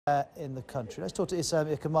in the country. Let's talk to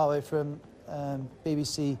Issam Ikamawe from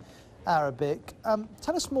BBC Arabic.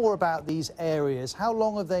 Tell us more about these areas. How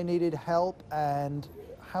long have they needed help and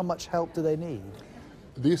how much help do they need?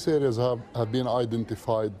 These areas have been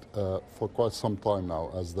identified for quite some time now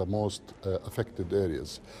as the most affected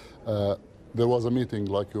areas. There was a meeting,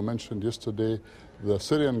 like you mentioned yesterday. The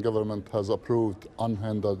Syrian government has approved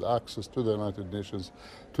unhindered access to the United Nations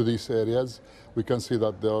to these areas. We can see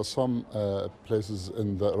that there are some places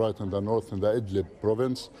right in the north, in the Idlib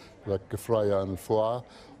province, like Kefraya and Foua.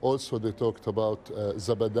 Also, they talked about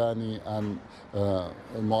Zabadani and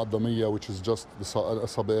Muaddamiyya, which is just a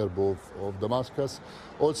suburb of Damascus.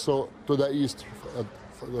 Also, to the east,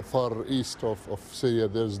 the far east of Syria,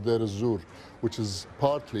 there's Deir ez-Zor, which is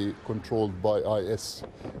partly controlled by IS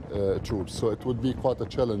troops. So it would be quite a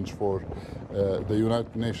challenge for the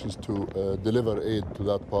United Nations to deliver aid to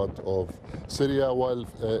that part of Syria, while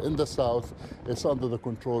in the south, it's under the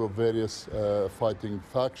control of various fighting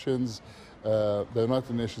factions. The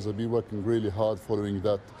United Nations have been working really hard following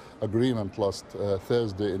that agreement last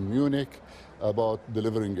Thursday in Munich about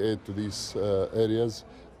delivering aid to these areas.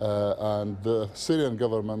 And the Syrian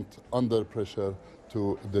government under pressure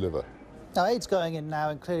to deliver. Now, aid's going in now,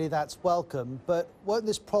 and clearly that's welcome, but won't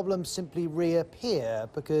this problem simply reappear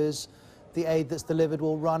because the aid that's delivered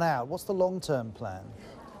will run out? What's the long-term plan?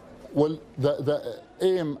 Well, the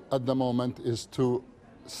aim at the moment is to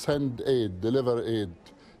send aid, deliver aid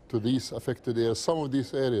to these affected areas. Some of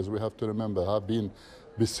these areas, we have to remember, have been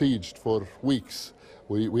besieged for weeks.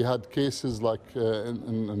 We had cases like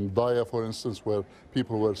in Daya, for instance, where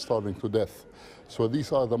people were starving to death. So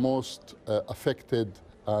these are the most affected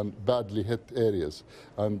and badly hit areas,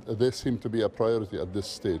 and they seem to be a priority at this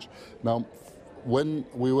stage. Now, when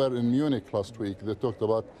we were in Munich last week, they talked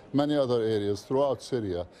about many other areas throughout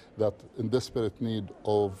Syria that in desperate need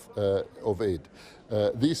of aid.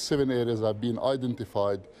 These 7 areas have been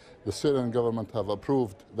identified. The Syrian government have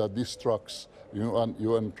approved that these trucks,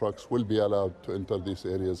 UN trucks, will be allowed to enter these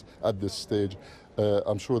areas at this stage.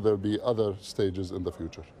 I'm sure there'll be other stages in the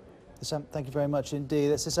future. Issam, thank you very much indeed.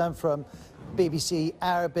 That's Issam from BBC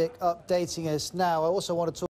Arabic updating us now. I also want to talk